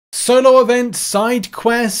Solo event, side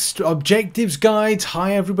quest, objectives guides.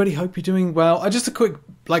 Hi everybody, hope you're doing well. Just a quick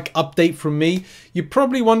update from me. You're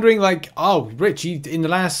probably wondering oh Rich, in the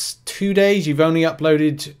last 2 days you've only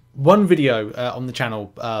uploaded one video on the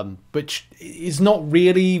channel, which is not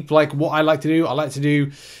really what I like to do. I like to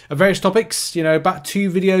do various topics, you know, about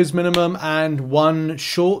 2 videos minimum and 1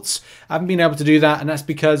 shorts. I haven't been able to do that, and that's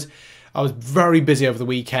because I was very busy over the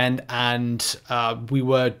weekend, and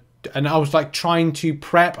I was trying to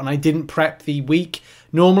prep, and I didn't prep the week.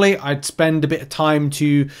 Normally I'd spend a bit of time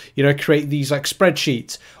to, you know, create these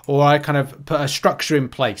spreadsheets, or I kind of put a structure in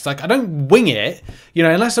place. I don't wing it, you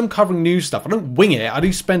know, unless I'm covering new stuff. I don't wing it. I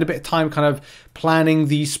do spend a bit of time kind of planning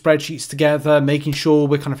these spreadsheets together, making sure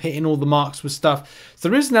we're kind of hitting all the marks with stuff. So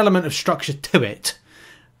there is an element of structure to it.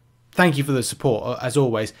 Thank you for the support, as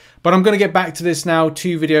always. But I'm going to get back to this now.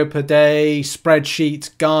 2 video per day,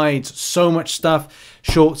 spreadsheets, guides, so much stuff.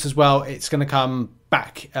 Shorts as well. It's going to come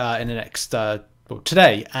back in the next,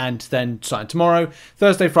 today, and then starting tomorrow,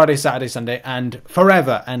 Thursday, Friday, Saturday, Sunday, and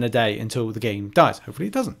forever and a day until the game dies. Hopefully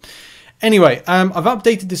it doesn't. Anyway, I've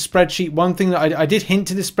updated this spreadsheet. One thing that I did hint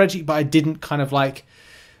to this spreadsheet, but I didn't kind of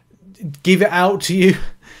give it out to you.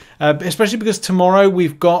 Especially because tomorrow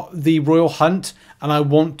we've got the Royal Hunt, and I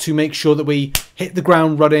want to make sure that we hit the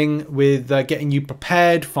ground running with getting you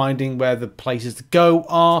prepared, finding where the places to go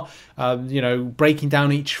are, you know, breaking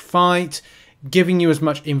down each fight, giving you as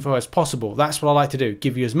much info as possible. That's what I like to do,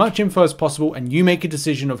 give you as much info as possible, and you make a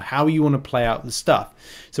decision of how you want to play out the stuff.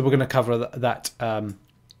 So we're going to cover that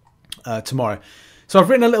tomorrow. So I've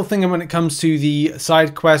written a little thing when it comes to the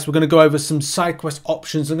side quest. We're going to go over some side quest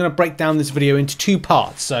options. I'm going to break down this video into 2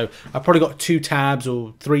 parts. So I've probably got 2 tabs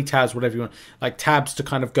or 3 tabs, whatever you want, tabs to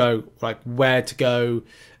kind of go where to go,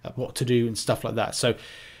 what to do and stuff like that. So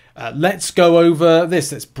let's go over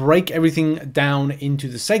this. Let's break everything down into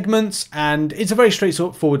the segments, and it's a very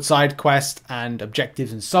straightforward side quest and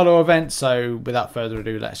objectives and solo event. So without further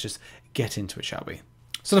ado, let's just get into it, shall we?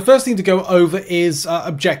 So the first thing to go over is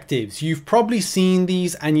objectives. You've probably seen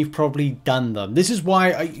these and you've probably done them. This is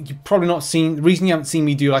why you've probably not seen, the reason you haven't seen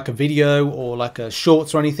me do a video or a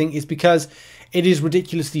shorts or anything is because it is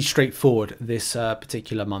ridiculously straightforward this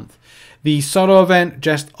particular month. The solo event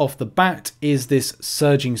just off the bat is this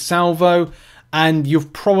Surging Salvo, and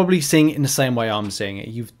you've probably seen it in the same way I'm seeing it.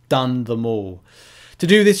 You've done them all. To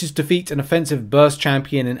do this is defeat an offensive burst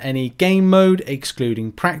champion in any game mode,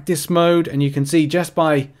 excluding practice mode. And you can see just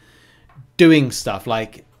by doing stuff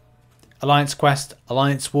like Alliance Quest,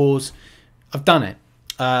 Alliance Wars, I've done it.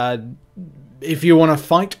 If you want a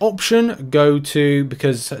fight option, go to,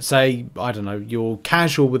 because say, I don't know, you're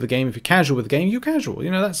casual with the game. If you're casual with the game, you're casual. You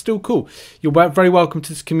know, that's still cool. You're very welcome to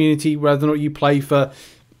this community, whether or not you play for,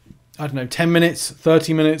 I don't know, 10 minutes,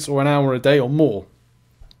 30 minutes, or an hour a day or more.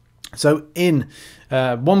 So in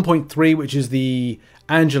 1.3, which is the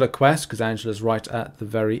Angela quest, because Angela's right at the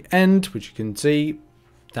very end, which you can see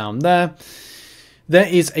down there, there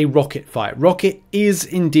is a Rocket fight. Rocket is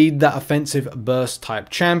indeed that offensive burst type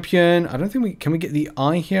champion. I don't think can we get the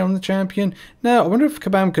eye here on the champion? No, I wonder if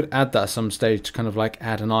Kabam could add that at some stage to kind of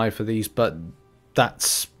add an eye for these, but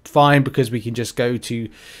that's fine because we can just go to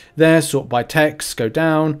there, sort by text, go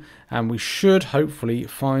down, and we should hopefully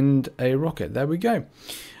find a Rocket. There we go.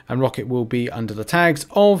 And Rocket will be under the tags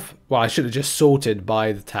of, well, I should have just sorted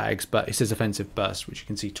by the tags, but it says offensive burst, which you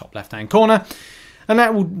can see top left hand corner, and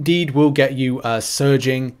that will indeed will get you a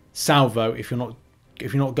Surging Salvo if you're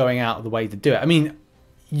not going out of the way to do it. I mean,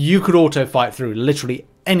 you could auto fight through literally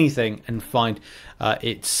anything and find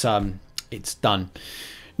it's done.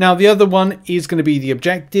 Now the other one is going to be the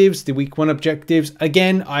objectives, the week 1 objectives.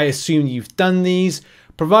 Again, I assume you've done these.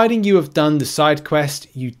 Providing you have done the side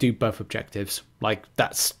quest, you do both objectives.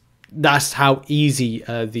 That's how easy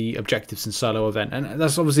the objectives and solo event, and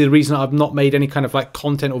that's obviously the reason I've not made any kind of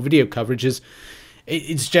content or video coverage. Is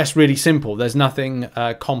it's just really simple. There's nothing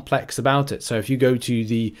complex about it. So if you go to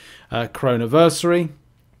the Chronoversary,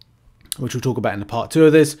 which we'll talk about in the part 2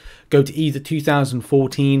 of this, go to either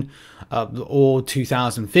 2014 or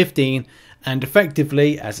 2015, and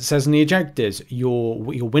effectively, as it says in the objectives, you're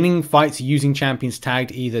winning fights using champions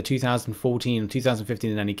tagged either 2014 or 2015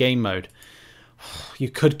 in any game mode. You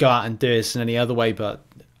could go out and do this in any other way, but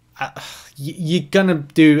you're gonna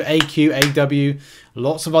do AQ, AW,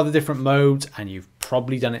 lots of other different modes, and you've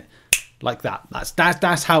probably done it like that.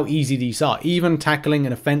 That's how easy these are. Even tackling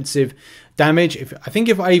an offensive damage. I think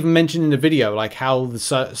if I even mentioned in the video how the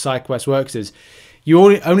side quest works is you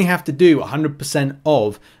only have to do 100%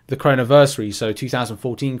 of the Chronoversary, so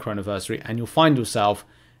 2014 Chronoversary, and you'll find yourself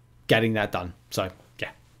getting that done. So yeah,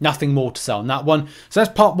 Nothing more to sell on that one. So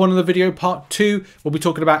that's part 1 of the video. Part 2, we'll be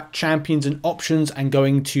talking about champions and options and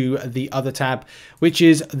going to the other tab, which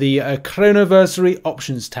is the Chronoversary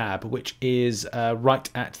options tab, which is right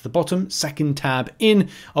at the bottom, second tab in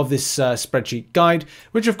of this spreadsheet guide,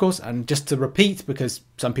 which of course, and just to repeat, because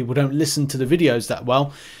some people don't listen to the videos that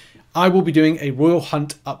well, I will be doing a Royal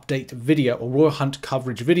Hunt update video or Royal Hunt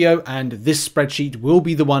coverage video, and this spreadsheet will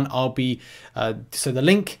be the one I'll be, so the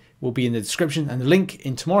link will be in the description, and the link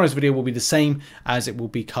in tomorrow's video will be the same, as it will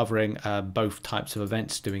be covering both types of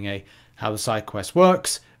events, doing how the side quest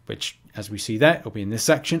works, which as we see there, it'll be in this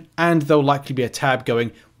section, and there'll likely be a tab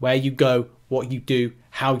going where you go, what you do,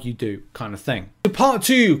 how you do, kind of thing. So part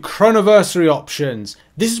 2, Chronoversary options.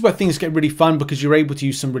 This is where things get really fun because you're able to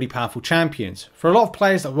use some really powerful champions. For a lot of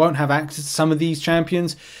players that won't have access to some of these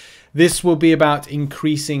champions, this will be about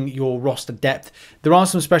increasing your roster depth. There are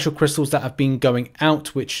some special crystals that have been going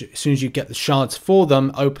out, which as soon as you get the shards for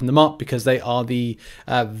them, open them up, because they are the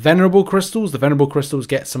venerable crystals. The venerable crystals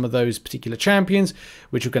get some of those particular champions,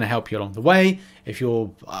 which are going to help you along the way. If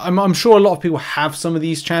you're, I'm sure a lot of people have some of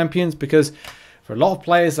these champions, because for a lot of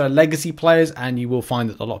players, they're legacy players, and you will find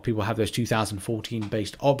that a lot of people have those 2014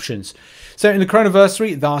 based options. So in the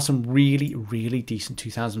Chronoversary, there are some really, really decent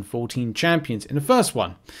 2014 champions. In the first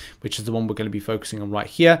one, which is the one we're going to be focusing on right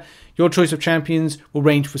here, your choice of champions will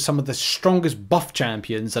range for some of the strongest buff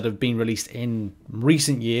champions that have been released in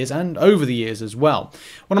recent years and over the years as well.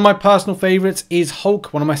 One of my personal favorites is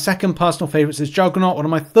Hulk. One of my second personal favorites is Juggernaut. One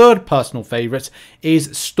of my third personal favorites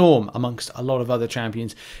is Storm, amongst a lot of other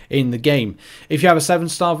champions in the game. If you have a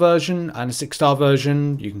 7-star version and a 6-star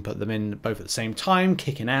version, you can put them in both at the same time,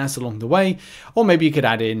 kicking ass along the way. Or maybe you could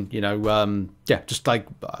add in, you know, yeah, just like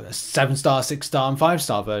a 7-star, 6-star and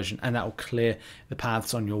 5-star version, and that will clear the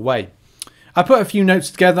paths on your way. I put a few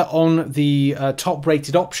notes together on the top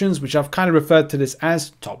rated options, which I've kind of referred to this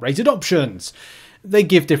as top rated options. They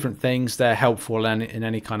give different things. They're helpful in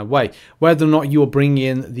any kind of way. Whether or not you're bringing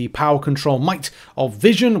in the power control might of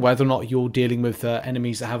vision, whether or not you're dealing with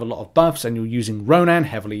enemies that have a lot of buffs and you're using Ronan,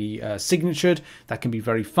 heavily signatured, that can be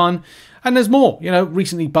very fun. And there's more. You know,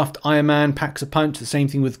 recently buffed Iron Man packs a punch. The same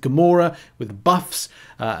thing with Gamora, with buffs.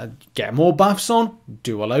 Get more buffs on,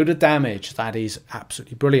 do a load of damage. That is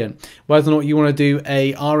absolutely brilliant. Whether or not you want to do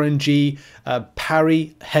a RNG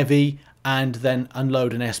parry heavy and then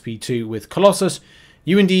unload an SP2 with Colossus,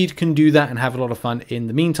 you indeed can do that and have a lot of fun in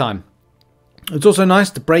the meantime. It's also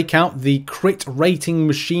nice to break out the crit rating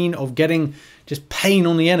machine of getting just pain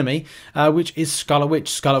on the enemy, which is Scarlet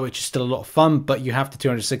Witch. Scarlet Witch is still a lot of fun, but you have the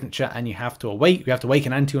 200 signature and you have to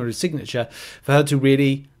awaken and 200 signature for her to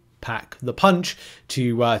really pack the punch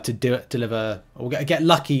to deliver or get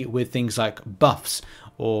lucky with things like buffs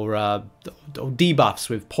or debuffs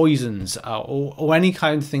with poisons or any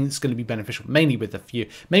kind of thing that's going to be beneficial, mainly with the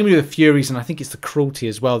Furies, and I think it's the cruelty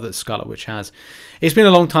as well that Scarlet Witch has. It's been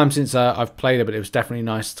a long time since I've played her, but it was definitely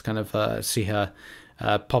nice to kind of see her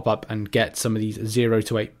pop up and get some of these 0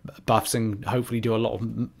 to 8 buffs and hopefully do a lot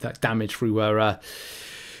of damage through her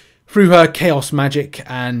chaos magic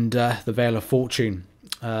and the Veil of Fortune.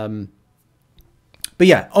 But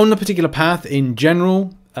yeah, on the particular path in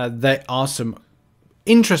general, there are some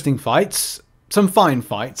interesting fights, some fine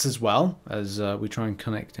fights as well, as we try and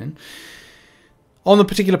connect in. On the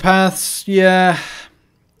particular paths, yeah,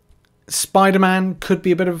 Spider-Man could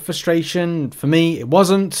be a bit of a frustration. For me, it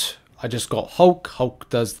wasn't. I just got Hulk. Hulk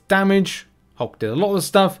does damage. Hulk did a lot of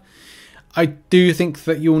stuff. I do think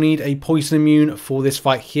that you'll need a poison immune for this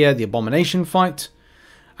fight here, the Abomination fight.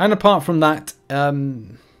 And apart from that,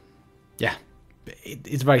 yeah,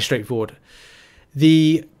 it's very straightforward.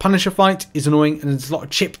 The Punisher fight is annoying and there's a lot of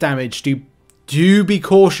chip damage. Do be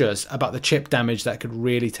cautious about the chip damage that could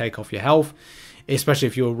really take off your health, especially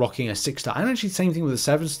if you're rocking a 6-star. And actually the same thing with a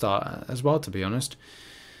 7-star as well, to be honest.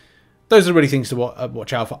 Those are really things to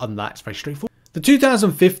watch out for. Other than that, it's very straightforward. The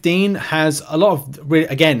 2015 has a lot of,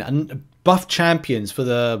 again, buff champions for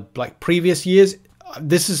the previous years.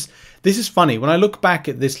 This is funny. When I look back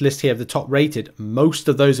at this list here of the top rated, most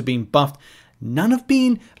of those have been buffed. None of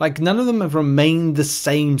them have remained the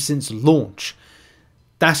same since launch.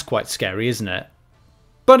 That's quite scary, isn't it?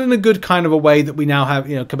 But in a good kind of a way that we now have,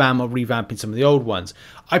 you know, Kabam revamping some of the old ones.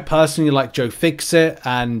 I personally like Joe Fixit,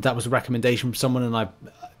 and that was a recommendation from someone, and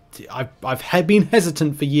I've been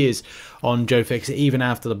hesitant for years on Joe Fixit, even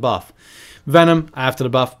after the buff. Venom, after the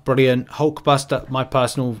buff, brilliant. Hulkbuster,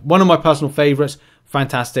 one of my personal favourites,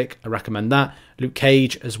 fantastic. I recommend that. Luke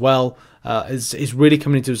Cage as well is really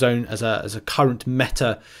coming into his own as a current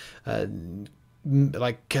meta,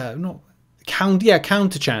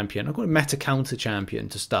 counter champion. I've got a meta counter champion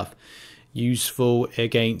to stuff. useful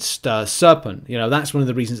against Serpent. You know, that's one of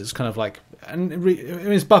the reasons it's kind of like, and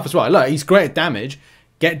his buff as well. Look, he's great at damage.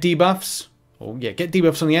 Get debuffs, or yeah, get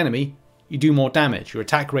debuffs on the enemy. You do more damage. Your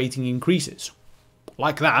attack rating increases.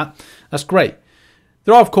 Like that. That's great.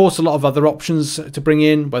 There are, of course, a lot of other options to bring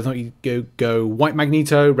in, whether or not you go white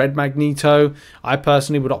Magneto, red Magneto. I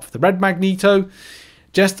personally would opt for the red Magneto,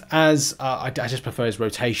 just as I just prefer his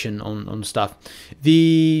rotation on stuff.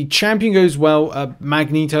 The champion goes well,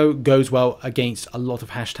 Magneto goes well against a lot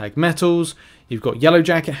of hashtag metals. You've got Yellow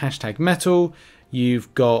Jacket, hashtag metal.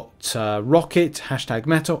 You've got Rocket, hashtag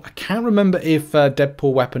metal. I can't remember if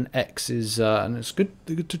Deadpool Weapon X is, and it's good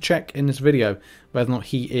to check in this video whether or not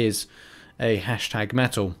he is a hashtag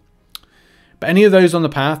metal. But any of those on the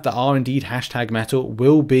path that are indeed hashtag metal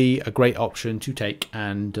will be a great option to take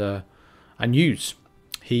and use.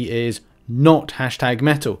 He is not hashtag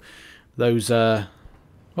metal. Those, well,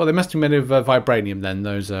 they must be made of vibranium then,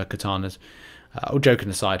 those katanas. All joking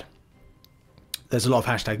aside. There's a lot of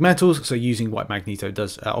hashtag metals, so using white Magneto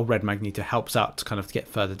does, or red Magneto helps out to kind of get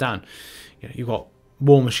further down. You know, you've got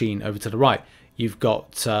War Machine over to the right. You've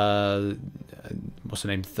got, what's her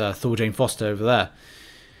name, Thor Jane Foster over there.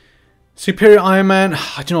 Superior Iron Man,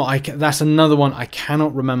 I don't know, that's another one I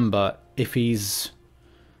cannot remember if he's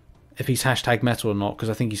hashtag metal or not, because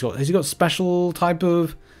I think has he got special type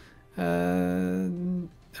of, oh,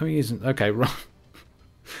 he isn't, okay, right.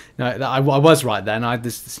 No, I was right then. I had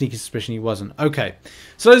this sneaky suspicion he wasn't. Okay,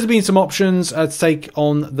 so those have been some options to take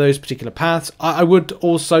on those particular paths. I would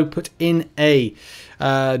also put in a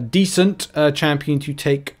decent champion to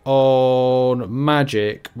take on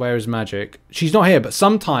Magik. Where is Magik? She's not here, but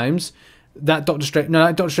sometimes that Doctor Strange... No,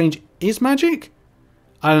 that Doctor Strange is Magik?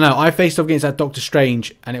 I don't know. I faced off against that Doctor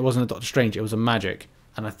Strange, and it wasn't a Doctor Strange. It was a Magik.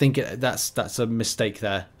 And I think that's a mistake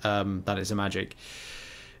there. That is a Magik.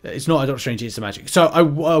 It's not a Doctor Strange, it's a Magik. So I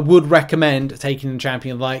would recommend taking a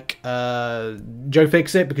champion like Joe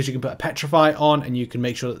Fixit, because you can put a Petrify on and you can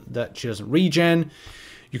make sure that she doesn't regen.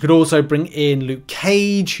 You could also bring in Luke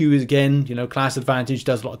Cage, who is, again, you know, class advantage,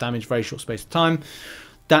 does a lot of damage, very short space of time.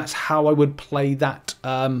 That's how I would play that.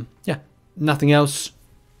 Yeah, nothing else.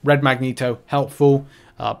 Red Magneto, helpful.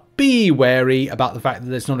 Be wary about the fact that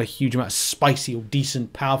there's not a huge amount of spicy or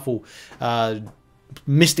decent, powerful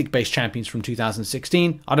Mystic-based champions from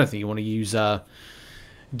 2016. I don't think you want to use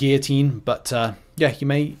Guillotine, but yeah, you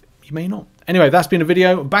may not. Anyway, that's been a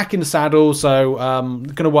video. Back in the saddle, so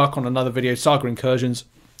going to work on another video, Saga Incursions,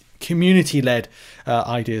 community-led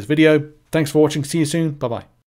ideas video. Thanks for watching. See you soon. Bye-bye.